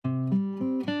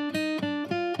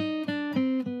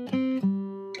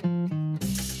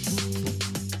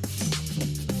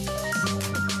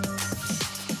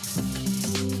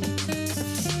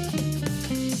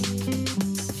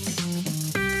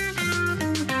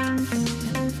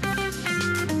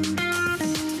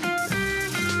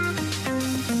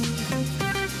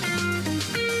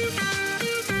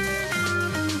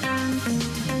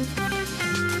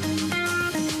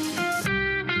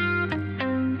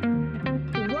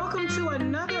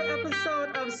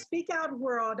Speak Out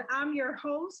World. I'm your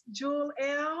host, Jewel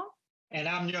L. And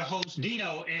I'm your host,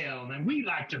 Dino L. And we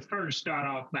like to first start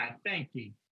off by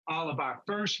thanking all of our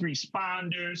first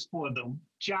responders for the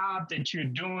job that you're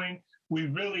doing. We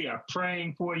really are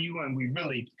praying for you, and we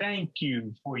really thank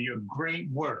you for your great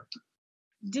work.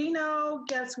 Dino,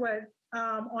 guess what?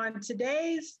 On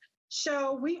today's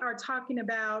show, we are talking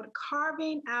about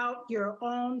carving out your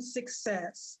own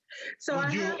success. So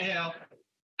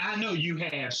I know you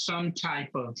have some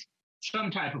type of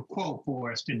quote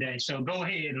for us today. So go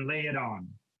ahead and lay it on.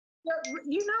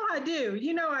 You know I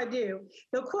do.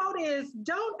 The quote is,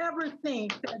 don't ever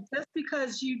think that just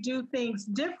because you do things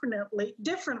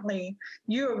differently,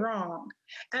 you're wrong.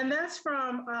 And that's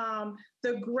from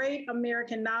the great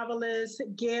American novelist,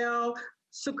 Gail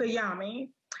Tsukayama.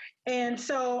 And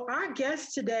so our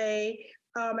guest today,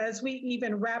 as we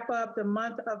even wrap up the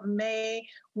month of May,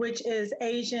 which is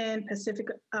Asian Pacific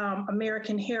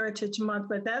American Heritage Month,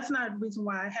 but that's not the reason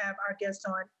why I have our guest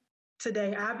on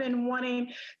today. I've been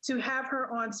wanting to have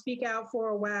her on Speak Out for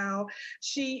a while.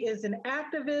 She is an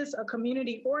activist, a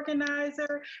community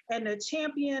organizer, and a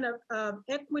champion of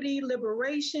equity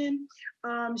liberation.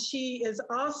 She is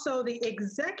also the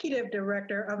executive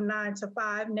director of 9 to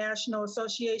 5 National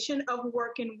Association of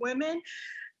Working Women.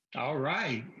 All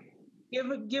right.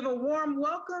 Give a warm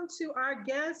welcome to our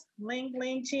guest, Ling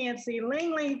Ling Chansey.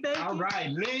 Ling Ling, thank you. All right,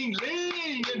 Ling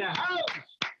Ling in the house.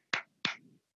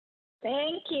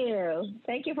 Thank you.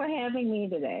 Thank you for having me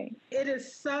today. It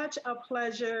is such a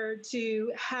pleasure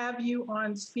to have you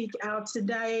on Speak Out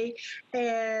today.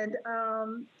 And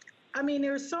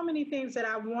there's so many things that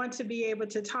I want to be able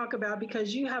to talk about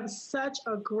because you have such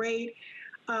a great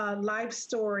life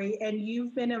story, and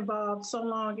you've been involved so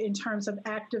long in terms of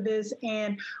activists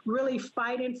and really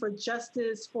fighting for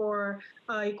justice, for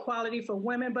equality for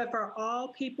women, but for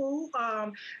all people.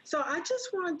 So I just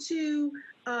want to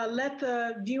let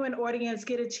the viewing audience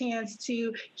get a chance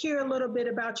to hear a little bit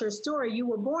about your story. You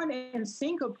were born in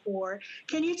Singapore.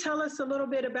 Can you tell us a little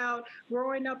bit about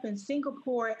growing up in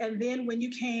Singapore and then when you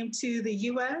came to the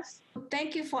U.S.?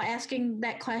 Thank you for asking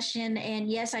that question. And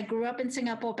yes, I grew up in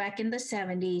Singapore back in the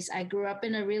 70s. I grew up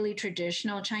in a really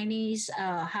traditional Chinese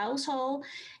household,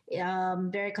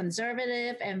 very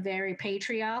conservative and very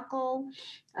patriarchal.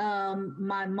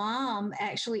 My mom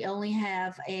actually only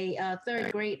have a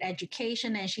third grade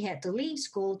education, and she had to leave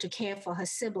school to care for her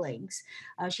siblings.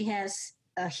 She has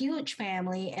a huge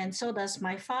family, and so does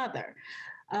my father.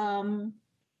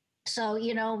 So,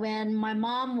 when my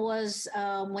mom was,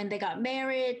 when they got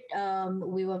married,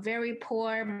 we were very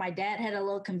poor. My dad had a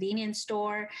little convenience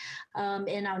store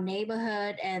in our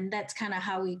neighborhood, and that's kind of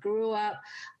how we grew up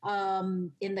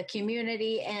in the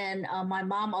community. And my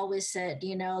mom always said,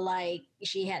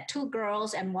 she had 2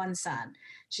 girls and 1 son.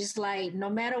 She's like, no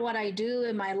matter what I do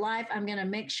in my life, I'm going to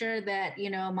make sure that,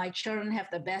 my children have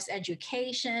the best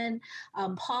education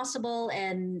possible.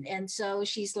 And so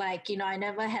she's like, I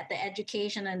never had the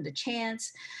education and the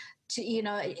chance to,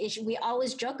 we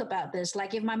always joke about this.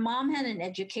 Like if my mom had an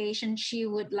education, she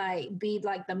would be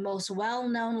the most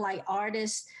well-known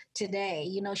artist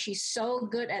today. She's so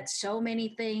good at so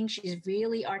many things. She's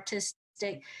really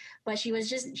artistic, but she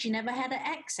never had the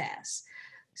access.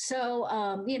 So,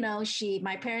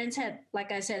 my parents had,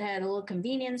 like I said, had a little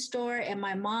convenience store, and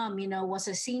my mom, was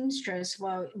a seamstress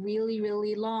for a really,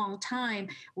 really long time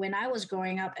when I was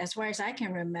growing up, as far as I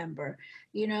can remember.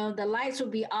 The lights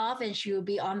would be off and she would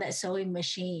be on that sewing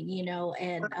machine,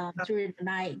 and through the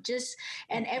night.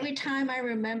 And every time I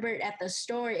remembered at the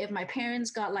store, if my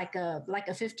parents got like a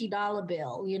 $50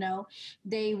 bill,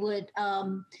 they would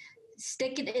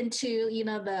stick it into,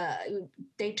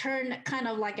 they turn kind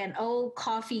of like an old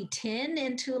coffee tin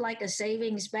into like a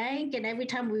savings bank. And every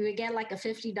time we would get like a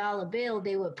 $50 bill,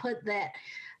 they would put that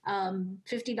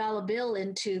 $50 bill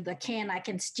into the can. I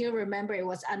can still remember it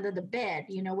was under the bed,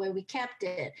 where we kept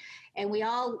it. And we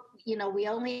all, we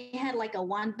only had like a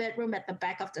 1-bedroom at the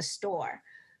back of the store.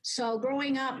 So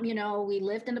growing up, we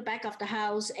lived in the back of the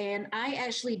house, and I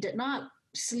actually did not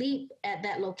sleep at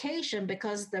that location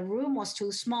because the room was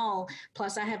too small.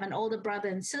 Plus I have an older brother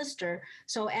and sister.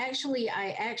 So I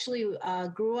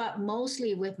grew up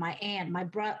mostly with my aunt,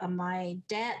 my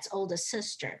dad's older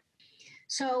sister.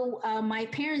 So my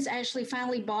parents actually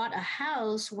finally bought a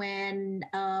house when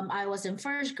I was in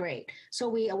 1st grade. So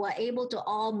we were able to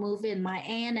all move in. My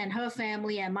aunt and her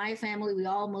family and my family, we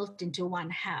all moved into one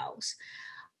house.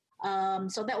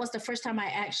 So that was the first time I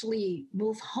actually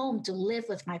moved home to live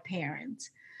with my parents.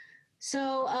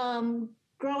 So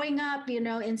growing up,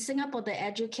 in Singapore, the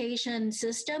education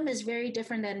system is very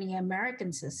different than the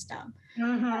American system.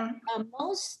 Mm-hmm.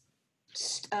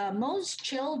 Most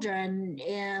children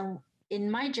in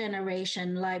my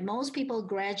generation, like most people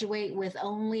graduate with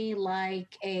only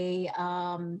like a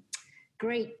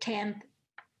grade 10th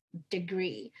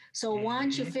degree. So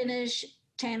once you finish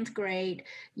 10th grade,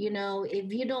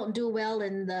 if you don't do well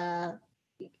in the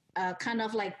kind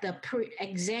of like the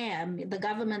exam, the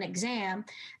government exam,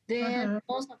 then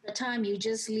most of the time you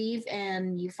just leave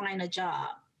and you find a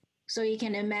job. So you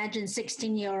can imagine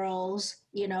 16-year-olds,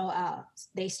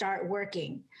 they start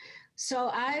working. So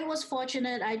I was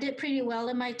fortunate. I did pretty well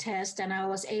in my test and I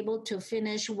was able to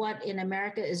finish what in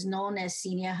America is known as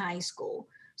senior high school.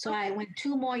 So I went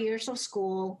 2 more years of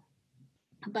school.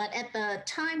 But at the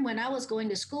time when I was going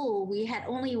to school, we had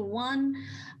only one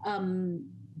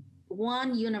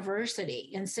university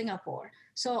in Singapore.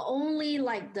 So only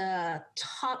like the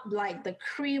top, like the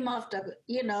cream of the,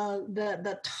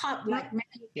 the top, like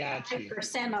maybe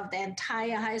 5% of the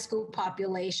entire high school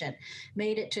population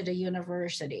made it to the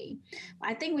university.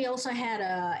 I think we also had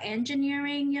a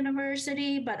engineering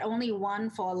university, but only one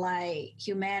for like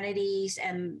humanities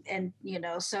and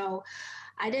so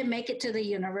I didn't make it to the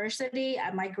university.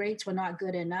 My grades were not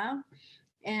good enough.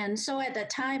 And so at that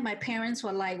time, my parents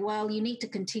were like, well, you need to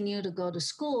continue to go to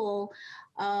school.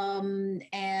 So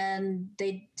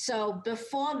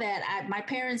before that, my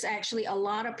parents actually, a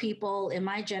lot of people in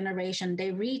my generation,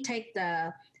 they retake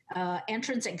the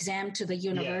entrance exam to the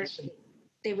university. Yes.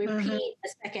 They repeat the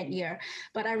second year,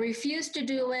 but I refused to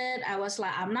do it. I was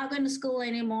like, I'm not going to school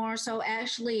anymore. So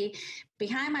actually,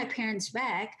 behind my parents'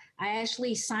 back, I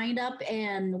actually signed up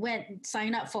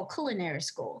for culinary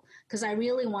school because I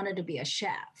really wanted to be a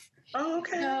chef. Oh,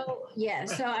 okay.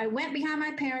 So I went behind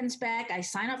my parents' back. I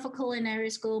signed up for culinary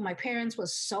school. My parents were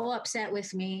so upset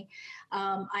with me.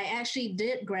 I actually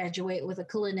did graduate with a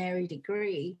culinary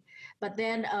degree. But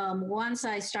then once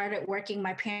I started working,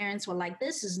 my parents were like,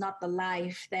 this is not the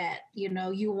life that,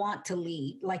 you want to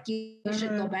lead. Like you should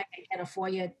go back and get a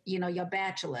 4-year, your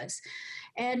bachelor's.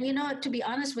 And, to be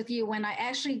honest with you, when I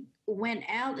actually went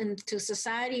out into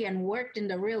society and worked in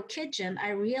the real kitchen,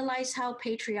 I realized how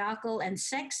patriarchal and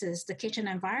sexist the kitchen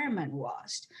environment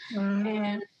was.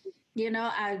 And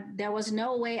there was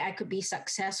no way I could be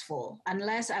successful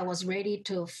unless I was ready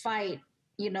to fight,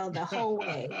 the whole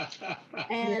way.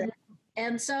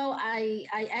 And so I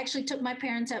actually took my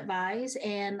parents' advice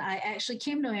and I actually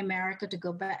came to America to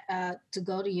go back to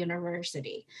go to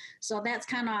university. So that's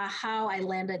kind of how I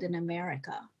landed in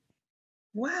America.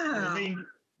 Wow.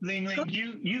 Ling,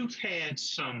 you've had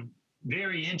some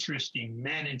very interesting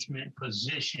management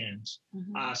positions,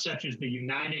 such as the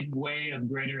United Way of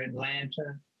Greater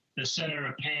Atlanta, the Center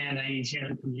of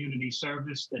Pan-Asian Community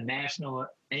Service, the National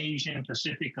Asian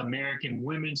Pacific American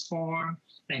Women's Forum,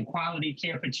 and Quality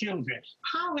Care for Children.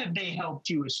 How have they helped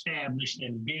you establish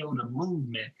and build a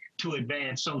movement to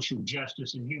advance social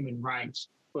justice and human rights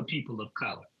for people of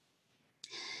color?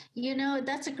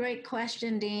 That's a great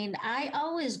question, Dean. I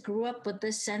always grew up with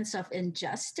this sense of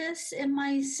injustice in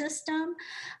my system.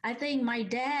 I think my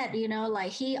dad,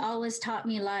 he always taught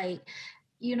me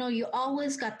you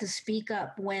always got to speak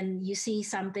up when you see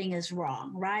something is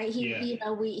wrong, right?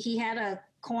 He had a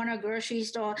corner grocery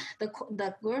store.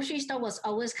 The grocery store was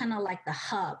always kind of like the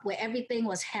hub where everything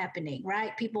was happening,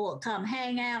 right? People would come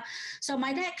hang out. So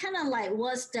my dad kind of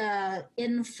was the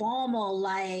informal,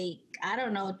 I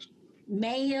don't know,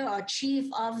 mayor or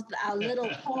chief of our little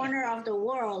corner of the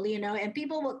world, and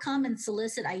people would come and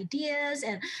solicit ideas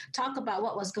and talk about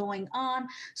what was going on.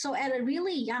 So at a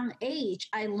really young age,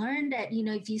 I learned that,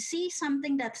 if you see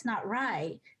something that's not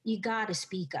right, you got to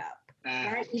speak up.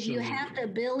 Right? If you have the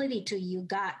ability to, you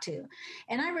got to.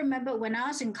 And I remember when I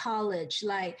was in college,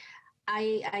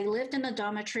 I lived in a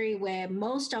dormitory where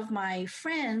most of my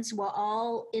friends were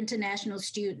all international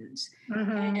students.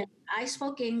 And I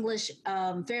spoke English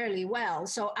fairly well.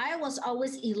 So I was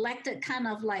always elected kind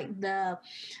of like the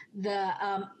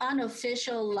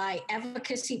unofficial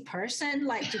advocacy person,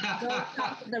 to go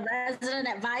talk to the resident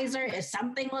advisor if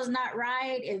something was not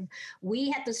right. If we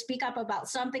had to speak up about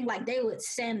something, they would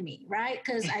send me, right?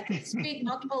 Because I could speak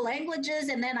multiple languages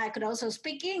and then I could also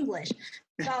speak English.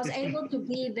 So I was able to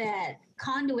be that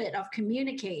conduit of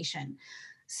communication.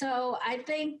 So I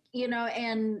think,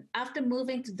 and after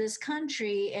moving to this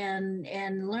country and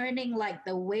learning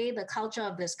the way the culture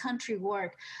of this country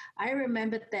worked, I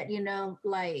remembered that,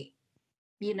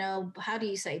 how do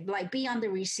you say, be on the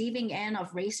receiving end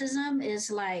of racism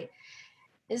is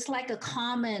it's like a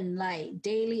common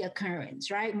daily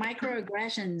occurrence, right?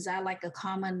 Microaggressions are like a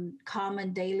common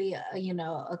daily,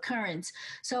 occurrence.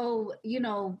 So,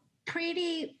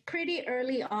 pretty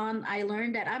early on, I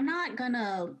learned that I'm not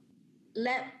gonna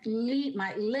live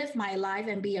my life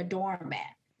and be a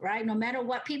doormat, right? No matter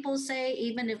what people say,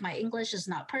 even if my English is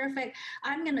not perfect,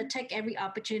 I'm going to take every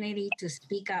opportunity to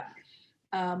speak up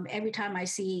every time I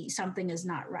see something is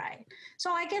not right.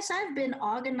 So I guess I've been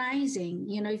organizing,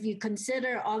 if you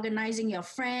consider organizing your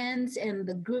friends and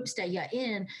the groups that you're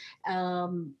in,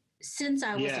 since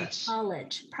I was in Yes.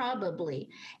 college, probably.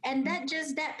 And that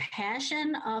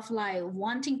passion of like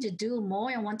wanting to do more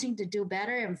and wanting to do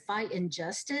better and fight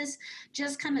injustice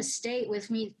just kind of stayed with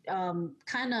me,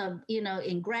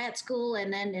 in grad school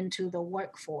and then into the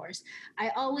workforce. I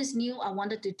always knew I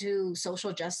wanted to do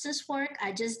social justice work.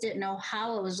 I just didn't know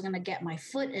how I was going to get my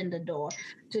foot in the door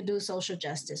to do social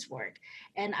justice work.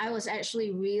 And I was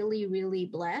actually really, really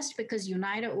blessed because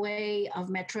United Way of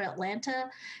Metro Atlanta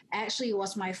actually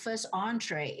was my first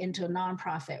entree into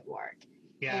nonprofit work.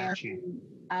 And Got you.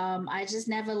 I just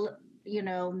never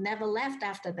left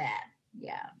after that.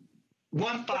 Yeah.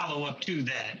 One follow up to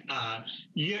that.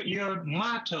 Your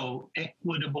motto,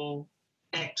 equitable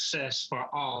access for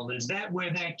all, is that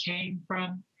where that came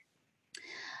from?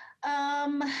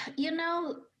 Um, you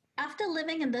know, After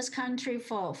living in this country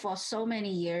for so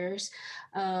many years,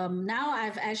 now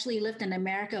I've actually lived in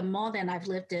America more than I've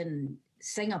lived in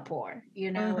Singapore,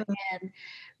 Mhm. and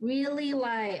really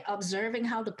like observing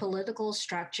how the political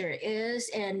structure is.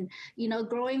 And,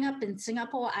 growing up in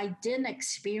Singapore, I didn't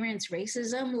experience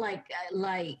racism like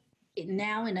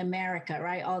now in America,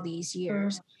 right? All these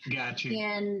years. Got you.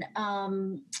 And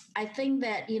I think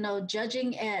that,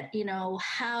 judging at,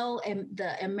 how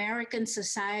the American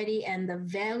society and the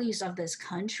values of this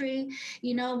country,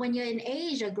 when you're in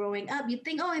Asia growing up, you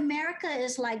think, oh, America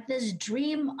is like this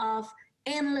dream of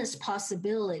endless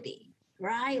possibility.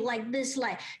 Right? Like this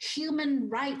like human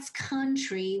rights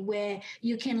country where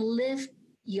you can live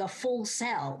your full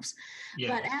selves.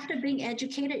 But Yes. after being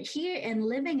educated here and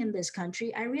living in this country,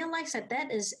 I realized that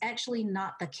that is actually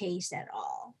not the case at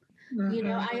all.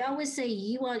 Mhm. I always say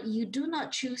you do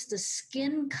not choose the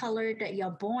skin color that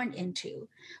you're born into,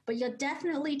 but you're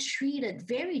definitely treated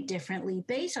very differently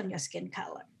based on your skin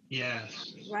color,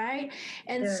 Yes. right?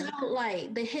 And Yeah. so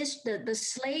like the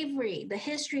slavery, the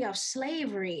history of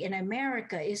slavery in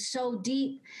America is so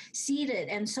deep seated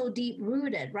and so deep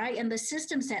rooted, right? And the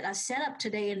systems that are set up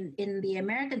today in the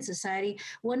American society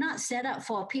were not set up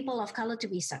for people of color to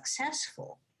be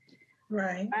successful,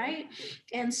 Right. right?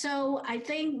 And so I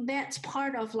think that's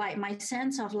part of like my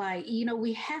sense of like,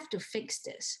 we have to fix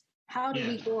this. How do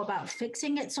we Yes. go about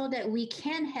fixing it so that we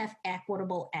can have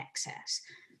equitable access?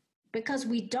 Because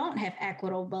we don't have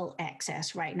equitable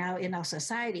access right now in our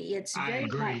society. It's I very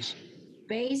agree. much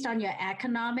based on your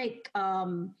economic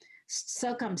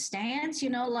circumstance,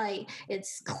 like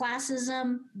it's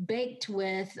classism baked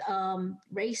with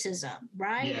racism,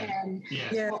 right? Yeah. And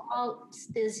Yes. Yeah. so all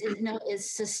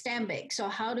is systemic. So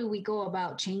how do we go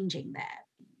about changing that?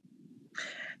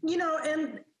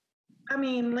 And I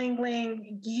mean, Ling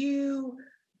Ling, you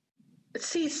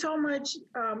see so much,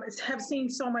 have seen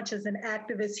so much as an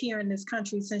activist here in this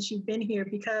country since you've been here,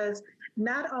 because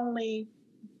not only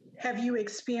have you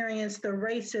experienced the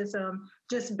racism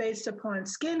just based upon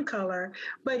skin color,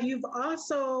 but you've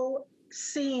also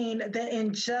seen the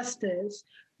injustice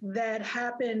that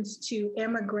happens to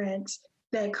immigrants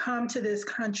that come to this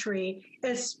country,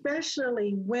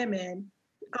 especially women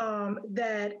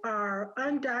that are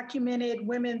undocumented,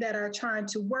 women that are trying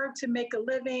to work to make a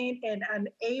living and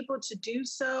unable to do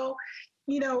so.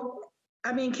 You know,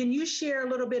 I mean, can you share a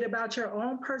little bit about your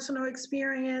own personal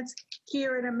experience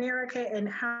here in America and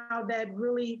how that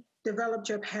really developed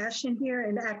your passion here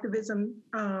and activism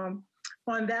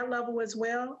on that level as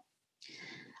well?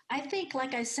 I think,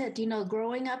 like I said,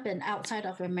 growing up and outside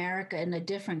of America in a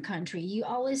different country, you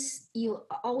always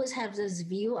have this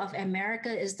view of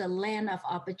America is the land of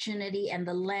opportunity and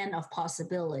the land of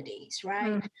possibilities,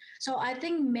 right? Mm. So I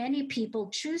think many people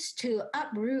choose to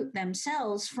uproot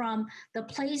themselves from the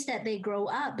place that they grow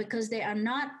up because they are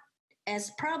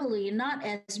probably not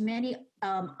as many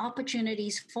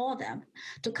opportunities for them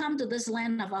to come to this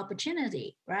land of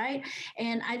opportunity, right?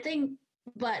 And I think,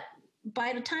 but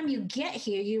by the time you get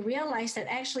here, you realize that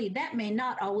actually that may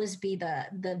not always be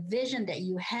the vision that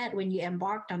you had when you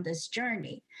embarked on this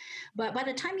journey. But by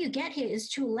the time you get here, it's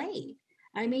too late.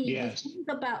 I mean, you Yes. think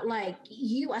about like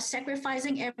you are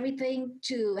sacrificing everything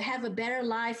to have a better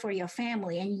life for your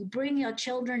family, and you bring your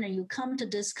children and you come to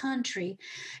this country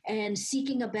and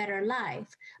seeking a better life.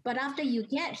 But after you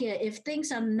get here, if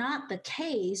things are not the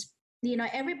case,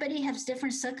 everybody has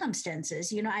different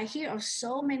circumstances. I hear of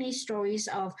so many stories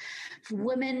of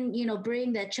women,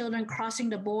 bring their children crossing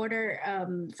the border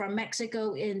from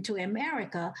Mexico into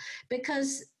America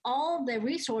because all the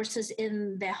resources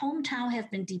in their hometown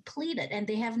have been depleted and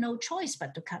they have no choice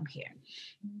but to come here.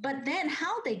 But then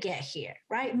how they get here,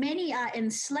 right? Many are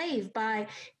enslaved by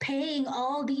paying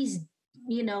all these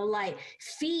like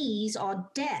fees or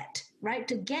debt, right,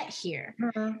 to get here.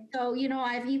 Mm-hmm. So,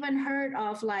 I've even heard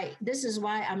of like, this is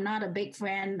why I'm not a big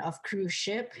fan of cruise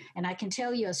ship. And I can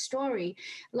tell you a story,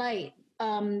 like,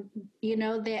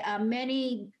 there are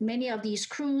many of these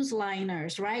cruise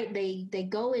liners, right? They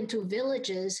go into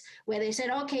villages where they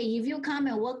said, okay, if you come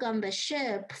and work on the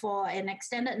ship for an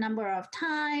extended number of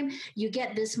time, you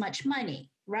get this much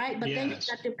money. Right. But then you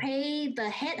got to pay the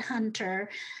headhunter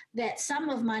that sum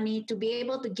of money to be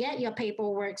able to get your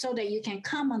paperwork so that you can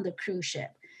come on the cruise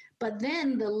ship. But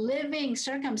then the living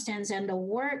circumstance and the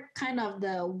work,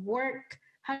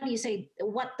 how do you say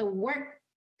what the work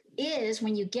is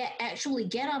when you actually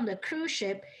get on the cruise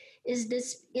ship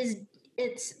it's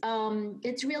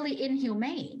really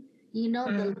inhumane.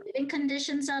 The living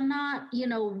conditions are not,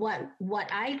 what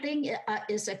I think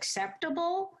is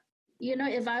acceptable.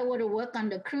 If I were to work on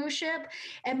the cruise ship,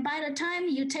 and by the time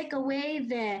you take away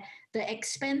the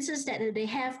expenses that they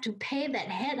have to pay, that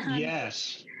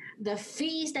headhunt, the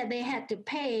fees that they had to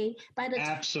pay, by the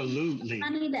time the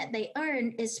money that they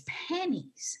earn is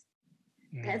pennies.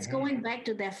 That's going back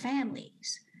to their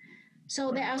families.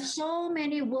 So there are so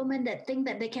many women that think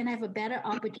that they can have a better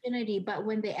opportunity, but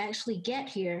when they actually get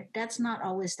here, that's not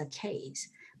always the case.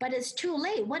 But it's too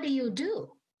late. What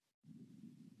do?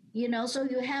 So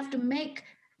you have to make,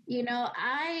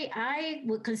 I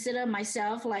would consider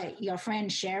myself like your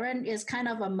friend Sharon is kind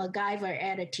of a MacGyver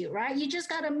attitude, right? You just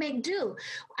got to make do.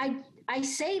 I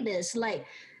say this like,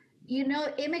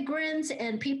 immigrants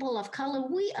and people of color,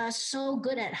 we are so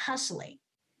good at hustling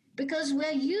because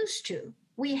we're used to.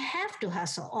 We have to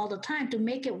hustle all the time to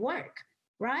make it work,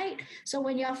 right? So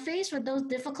when you're faced with those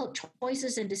difficult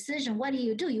choices and decisions, what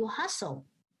do? You hustle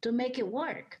to make it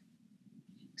work.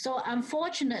 So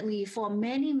unfortunately, for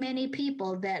many, many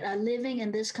people that are living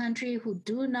in this country who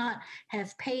do not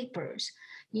have papers,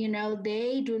 they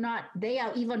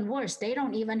are even worse. They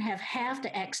don't even have half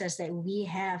the access that we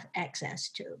have access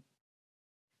to.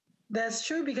 That's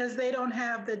true because they don't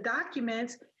have the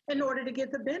documents in order to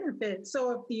get the benefits.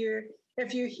 So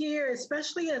if you're here,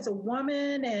 especially as a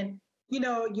woman and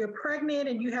you're pregnant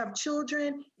and you have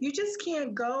children, you just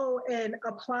can't go and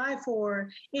apply for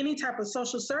any type of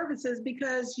social services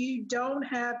because you don't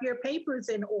have your papers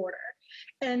in order.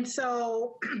 And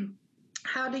so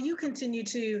how do you continue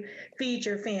to feed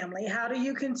your family? How do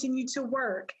you continue to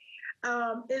work?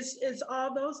 It's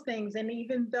all those things. And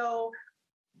even though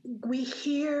we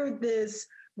hear this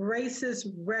racist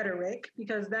rhetoric,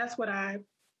 because that's what I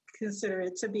consider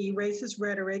it to be, racist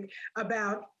rhetoric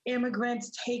about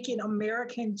immigrants taking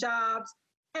American jobs.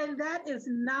 And that is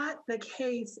not the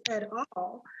case at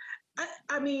all.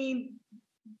 I mean,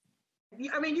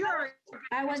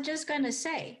 I was just going to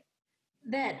say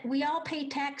that we all pay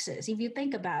taxes. If you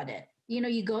think about it,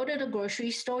 you go to the grocery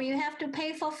store, you have to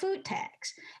pay for food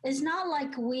tax. It's not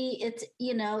like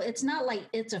it's not like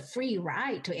it's a free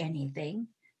ride to anything.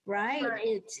 Right.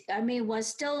 They're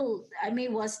still,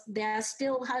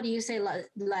 how do you say,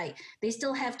 like they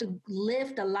still have to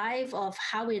live the life of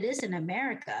how it is in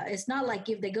America. It's not like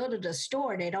if they go to the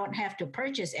store, they don't have to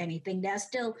purchase anything. They're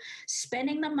still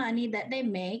spending the money that they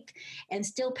make and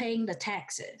still paying the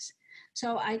taxes.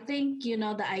 So I think,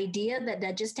 the idea that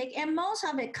they're just taking, and most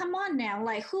of it, come on now,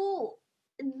 like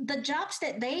the jobs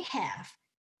that they have,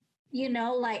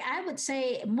 like I would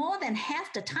say more than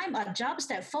half the time are jobs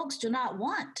that folks do not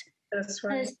want. That's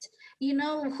right.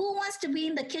 Who wants to be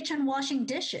in the kitchen washing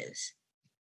dishes?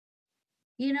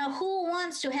 Who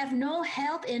wants to have no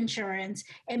health insurance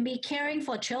and be caring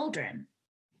for children?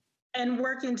 And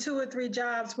working 2 or 3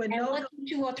 jobs with working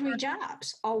 2 or 3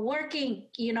 jobs or working,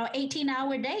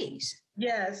 18-hour days.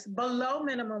 Yes, below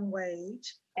minimum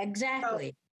wage.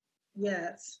 Exactly.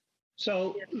 Yes.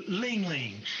 So,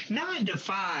 Ling, 9 to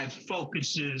 5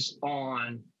 focuses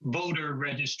on voter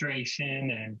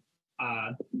registration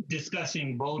and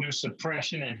discussing voter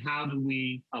suppression and how do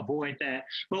we avoid that.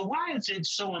 But why is it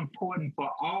so important for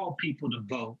all people to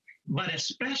vote, but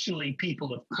especially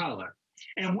people of color?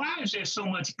 And why is there so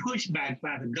much pushback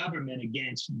by the government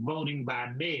against voting by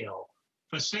mail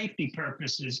for safety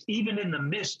purposes, even in the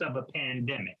midst of a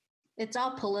pandemic? It's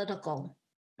all political,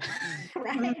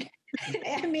 right?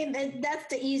 I mean, that's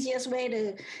the easiest way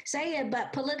to say it,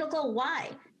 but political, why?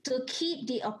 To keep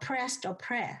the oppressed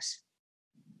oppressed.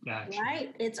 Gotcha.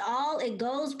 right? It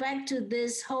goes back to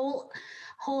this whole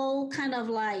kind of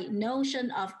like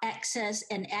notion of access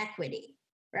and equity,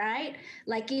 right?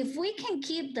 Like if we can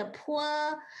keep the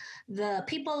poor, the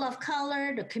people of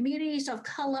color, the communities of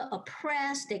color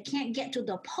oppressed, they can't get to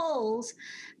the polls,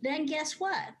 then guess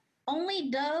what? Only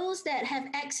those that have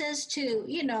access to,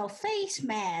 face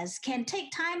masks can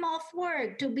take time off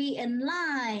work to be in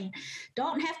line,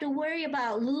 don't have to worry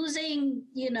about losing,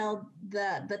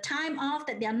 the time off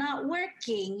that they're not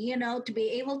working, to be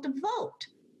able to vote,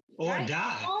 Or right?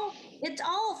 die. It's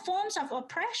all forms of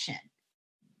oppression,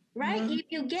 right? Mhm. If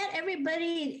you get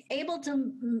everybody able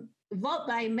to vote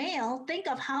by mail, think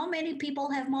of how many people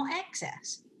have more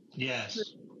access.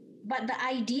 Yes. But the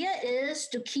idea is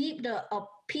to keep the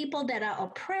people that are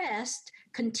oppressed,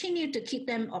 continue to keep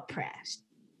them oppressed,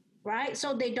 right?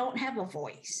 So they don't have a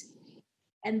voice.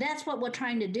 And that's what we're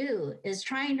trying to do, is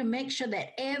trying to make sure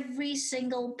that every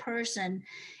single person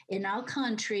in our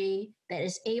country that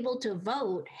is able to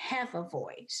vote have a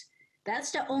voice.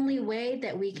 That's the only way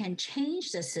that we can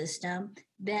change the system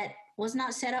that was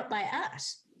not set up by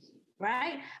us,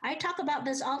 right? I talk about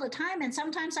this all the time, and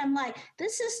sometimes I'm like,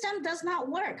 this system does not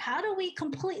work. How do we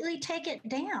completely take it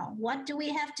down? What do we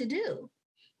have to do?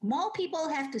 More people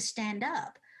have to stand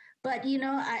up. But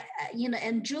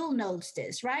and Jewel knows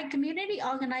this, right? Community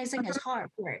organizing is hard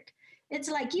work. It's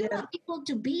like you Yeah, want people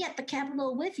to be at the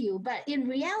Capitol with you, but in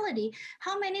reality,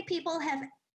 how many people have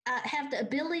the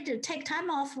ability to take time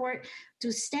off work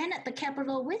to stand at the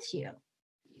Capitol with you?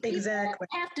 People exactly.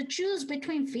 have to choose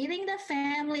between feeding their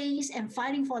families and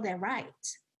fighting for their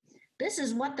rights. This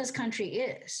is what this country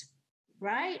is,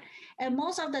 right? And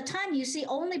most of the time, you see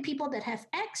only people that have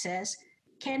access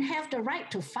can have the right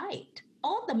to fight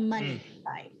or the money to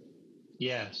fight.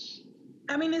 Yes.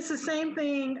 I mean, it's the same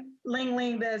thing, Ling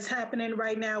Ling, that's happening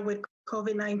right now with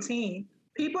COVID-19.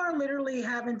 People are literally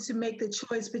having to make the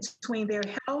choice between their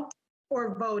health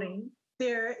or voting,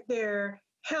 their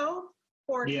health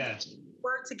or Yes.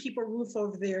 work to keep a roof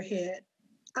over their head.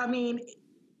 I mean,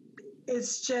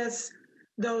 it's just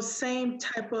those same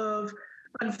type of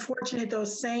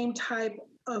those same type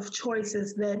of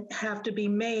choices that have to be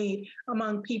made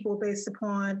among people based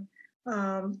upon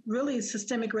really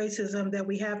systemic racism that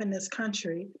we have in this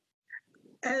country.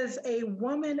 As a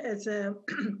woman, as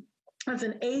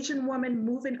an Asian woman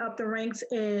moving up the ranks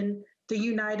in the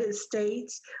United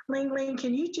States, Ling Ling,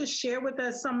 can you just share with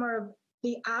us some of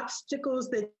the obstacles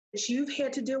that you've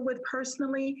had to deal with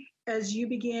personally as you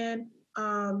began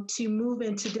to move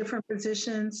into different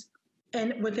positions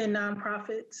and within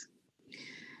nonprofits?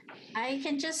 I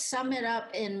can just sum it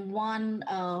up in one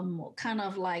kind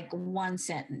of like one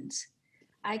sentence.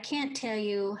 I can't tell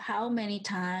you how many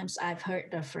times I've heard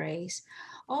the phrase,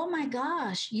 oh my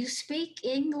gosh, you speak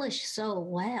English so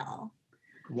well.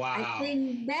 I Wow.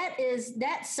 think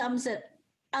that sums it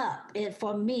up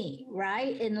for me,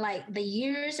 right? In like the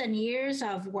years and years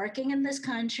of working in this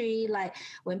country, like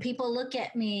when people look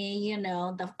at me,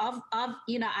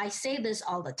 I say this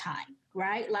all the time,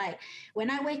 right? Like when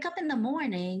I wake up in the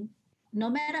morning, no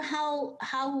matter how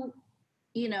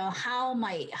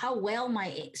well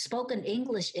my spoken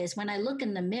English is, when I look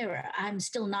in the mirror, I'm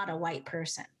still not a white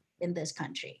person in this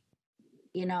country.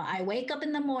 I wake up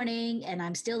in the morning and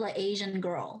I'm still an Asian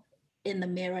girl in the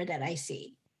mirror that I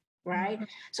see, right? Mhm.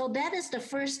 So that is the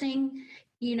first thing,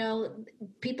 you know,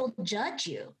 people judge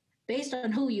you based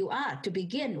on who you are to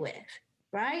begin with,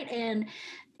 right? And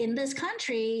in this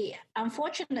country,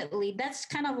 unfortunately, that's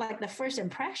kind of like the first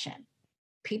impression.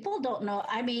 People don't know.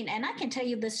 I mean, and I can tell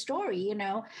you this story,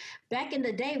 back in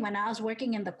the day when I was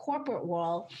working in the corporate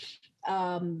world,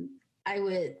 I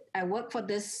worked for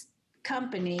this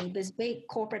company, this big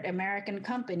corporate American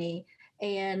company.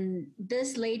 And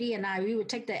this lady and I, we would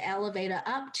take the elevator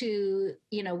up to,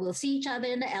 we'll see each other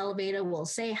in the elevator. We'll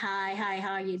say hi,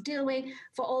 how are you doing?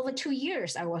 For over 2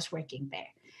 years, I was working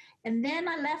there. And then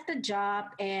I left the job.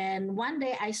 And one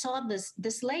day I saw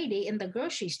this lady in the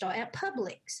grocery store at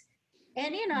Publix.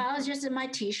 And, I was just in my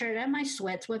t-shirt and my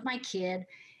sweats with my kid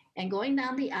and going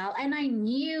down the aisle. And I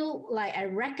knew, like, I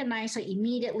recognized her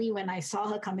immediately when I saw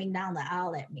her coming down the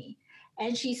aisle at me.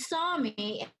 And she saw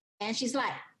me and she's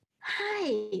like,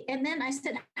 hi. And then I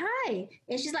said, hi.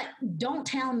 And she's like, don't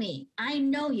tell me. I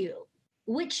know you.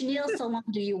 Which nail salon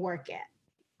do you work at?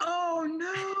 Oh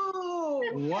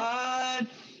no! What?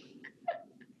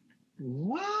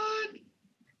 What?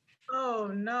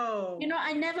 Oh no!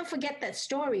 I never forget that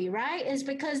story, right? It's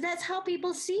because that's how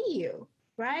people see you,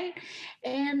 right?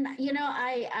 And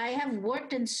I have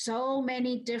worked in so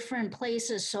many different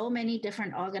places, so many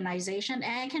different organizations,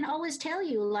 and I can always tell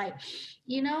you, like,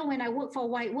 when I work for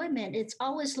white women, it's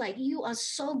always like, you are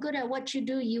so good at what you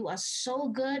do, you are so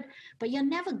good, but you're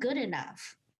never good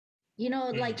enough.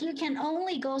 Like, you can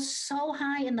only go so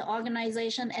high in the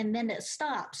organization and then it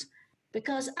stops,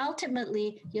 because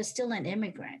ultimately you're still an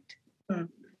immigrant. Mm.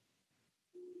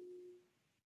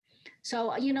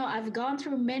 So, I've gone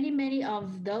through many, many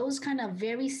of those kind of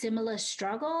very similar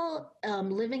struggle,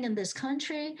 living in this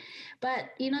country. But,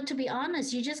 to be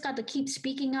honest, you just got to keep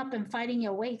speaking up and fighting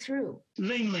your way through.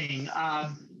 Ling Ling,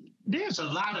 there's a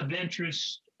lot of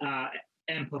interest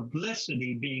and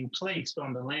publicity being placed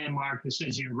on the landmark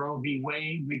decision Roe v.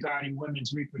 Wade regarding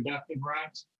women's reproductive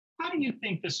rights. How do you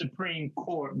think the Supreme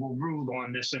Court will rule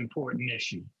on this important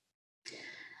issue?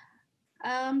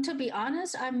 To be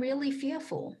honest, I'm really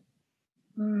fearful.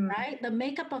 Right? The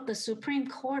makeup of the Supreme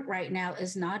Court right now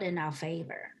is not in our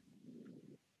favor.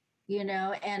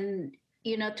 And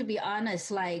to be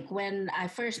honest, like, when I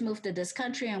first moved to this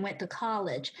country and went to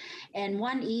college, and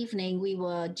one evening we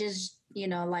were just,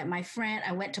 like,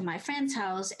 I went to my friend's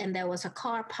house, and there was a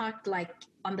car parked like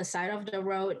on the side of the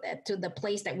road to the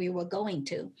place that we were going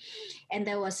to. And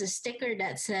there was a sticker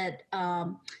that said,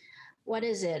 what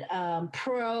is it?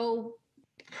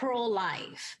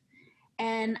 Pro-life.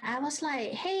 And I was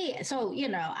like, hey, so,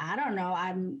 I don't know.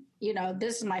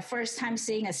 This is my first time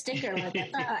seeing a sticker like that.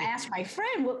 I asked my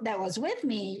friend that was with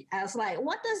me, I was like,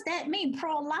 what does that mean,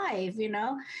 pro-life,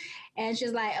 And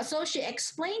she's like, so she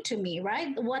explained to me,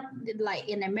 right, what, like,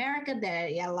 in America,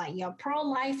 like, you're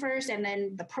pro-lifers and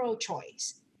then the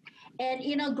pro-choice. And,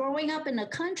 growing up in a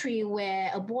country where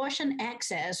abortion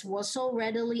access was so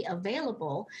readily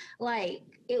available, like,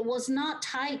 it was not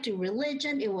tied to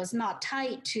religion. It was not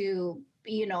tied to,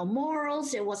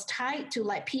 morals. It was tied to,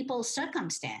 like, people's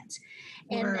circumstance.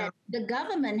 And that the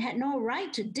government had no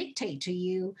right to dictate to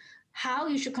you how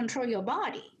you should control your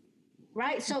body.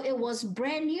 Right. So it was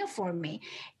brand new for me.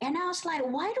 And I was like,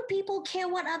 why do people care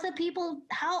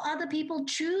how other people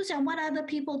choose and what other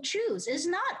people choose? It's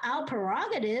not our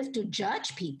prerogative to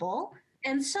judge people.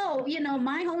 And so,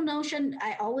 my whole notion,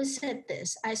 I always said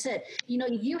this. I said,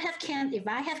 if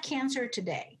I have cancer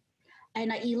today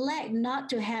and I elect not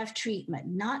to have treatment,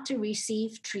 not to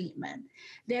receive treatment,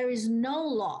 there is no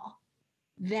law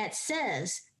that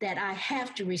says that I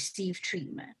have to receive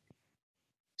treatment.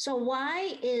 So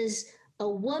why is a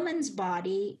woman's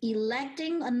body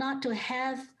electing not to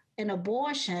have an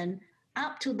abortion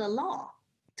up to the law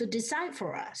to decide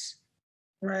for us?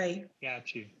 Right.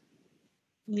 Got you.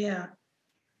 Yeah.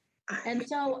 And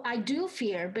so I do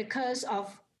fear, because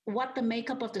of what the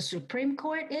makeup of the Supreme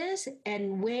Court is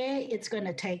and where it's going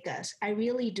to take us. I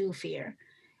really do fear.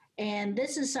 And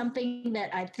this is something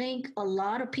that I think a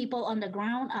lot of people on the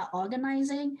ground are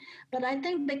organizing. But I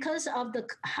think because of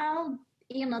how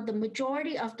the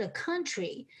majority of the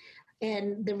country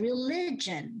and the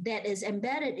religion that is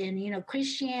embedded in,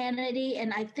 Christianity.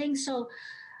 And I think so,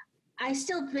 I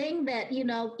still think that,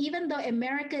 even though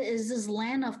America is this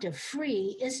land of the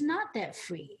free, it's not that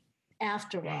free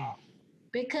after all,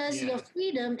 because your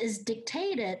freedom is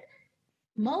dictated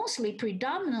mostly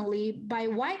predominantly by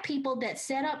white people that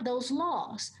set up those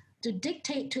laws to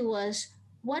dictate to us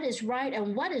what is right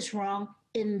and what is wrong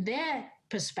in their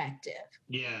perspective.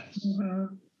 Yes.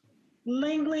 Mm-hmm.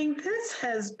 Ling Ling, this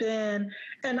has been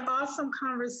an awesome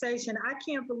conversation. I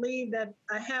can't believe that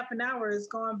a half an hour is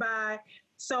going by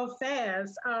so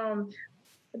fast.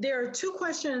 There are two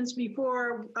questions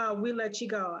before we let you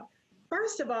go.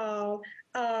 First of all,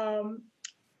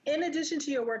 in addition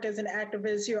to your work as an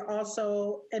activist, you're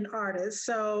also an artist.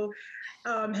 So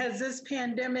has this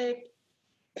pandemic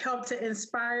helped to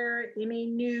inspire any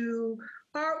new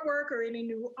artwork or any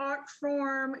new art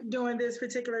form during this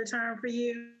particular time for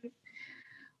you?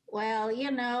 Well,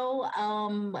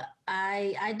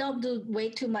 I don't do way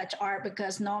too much art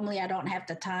because normally I don't have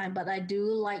the time, but I do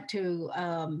like to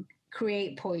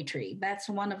create poetry. That's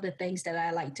one of the things that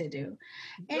I like to do.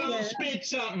 Go spit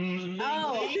something.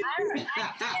 Oh,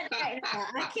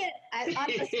 I can't on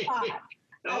the spot.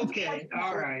 Okay,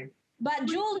 all right. But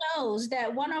Jewel knows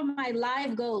that one of my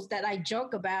live goals that I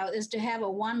joke about is to have a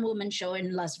one-woman show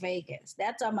in Las Vegas.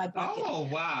 That's on my bucket. Oh,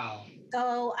 wow.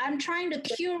 So I'm trying to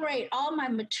curate all my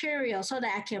material so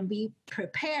that I can be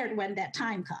prepared when that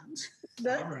time comes.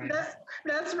 That's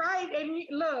right. And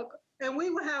look, and we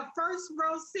will have first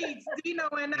row seats, Dino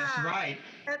and I,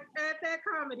 at that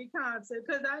comedy concert,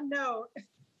 because I know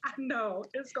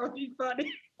it's going to be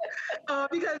funny.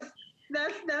 Because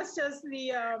That's just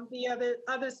the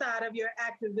other side of your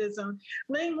activism.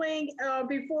 Ling Ling,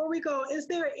 before we go, is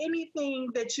there anything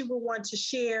that you would want to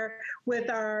share with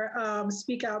our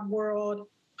Speak Out World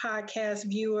podcast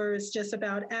viewers just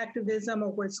about activism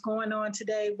or what's going on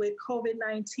today with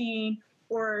COVID-19,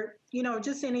 or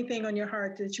just anything on your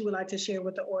heart that you would like to share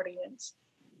with the audience?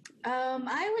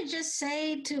 I would just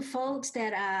say to folks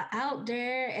that are out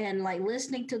there and like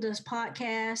listening to this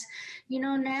podcast,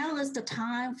 now is the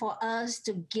time for us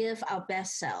to give our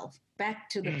best self back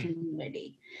to the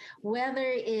community. Whether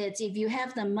it's, if you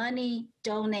have the money,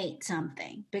 donate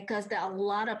something, because there are a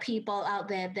lot of people out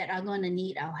there that are going to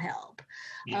need our help.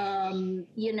 Yes.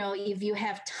 If you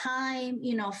have time,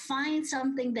 find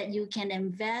something that you can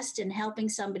invest in helping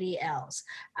somebody else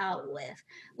out with.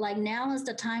 Like, now is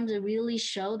the time to really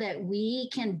show that we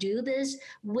can do this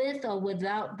with or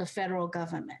without the federal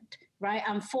government. Right?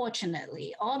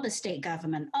 Unfortunately, all the state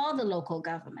government, all the local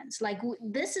governments, like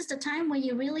this is the time when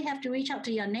you really have to reach out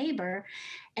to your neighbor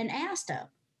and ask them,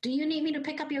 do you need me to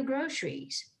pick up your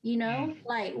groceries?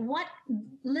 Like, what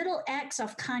little acts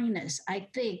of kindness, I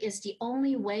think, is the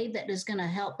only way that is going to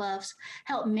help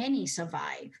many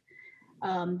survive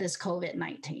this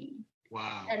COVID-19.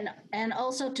 Wow. And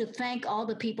also to thank all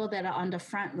the people that are on the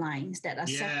front lines that are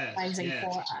sacrificing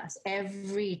for us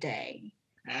every day.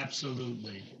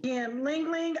 Absolutely. And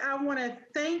Ling Ling, I want to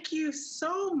thank you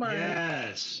so much.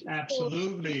 Yes,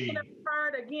 absolutely.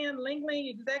 Again, Ling Ling,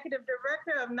 Executive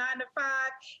Director of 9 to 5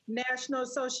 National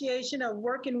Association of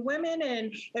Working Women.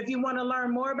 And if you want to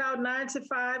learn more about 9 to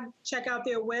 5, check out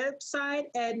their website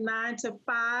at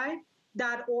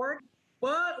 9to5.org.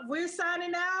 Well, we're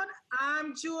signing out.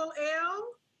 I'm Jewel L.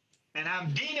 And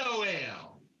I'm Dino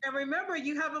L. And remember,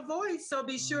 you have a voice, so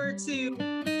be sure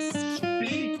to